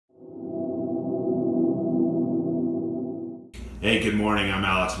Hey, good morning. I'm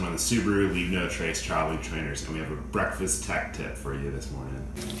Alex. I'm one of the Subaru Leave No Trace traveling trainers, and we have a breakfast tech tip for you this morning.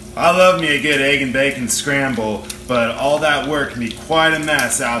 I love me a good egg and bacon scramble, but all that work can be quite a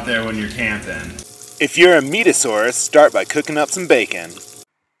mess out there when you're camping. If you're a meatosaurus, start by cooking up some bacon.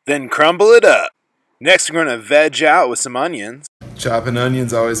 Then crumble it up. Next, we're going to veg out with some onions. Chopping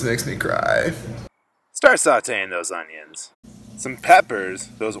onions always makes me cry. Start sauteing those onions. Some peppers,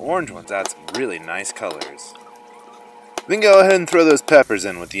 those orange ones add some really nice colors. Then go ahead and throw those peppers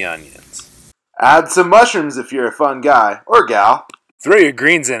in with the onions. Add some mushrooms if you're a fun guy or gal. Throw your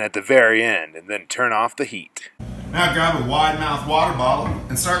greens in at the very end and then turn off the heat. Now grab a wide-mouth water bottle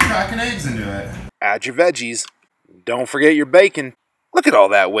and start cracking eggs into it. Add your veggies. Don't forget your bacon. Look at all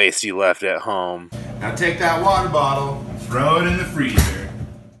that waste you left at home. Now take that water bottle, throw it in the freezer.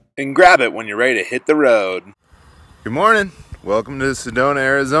 And grab it when you're ready to hit the road. Good morning. Welcome to Sedona,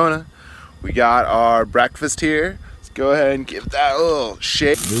 Arizona. We got our breakfast here. Let's go ahead and give that a little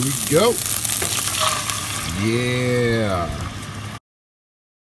shake. Here we go. Yeah.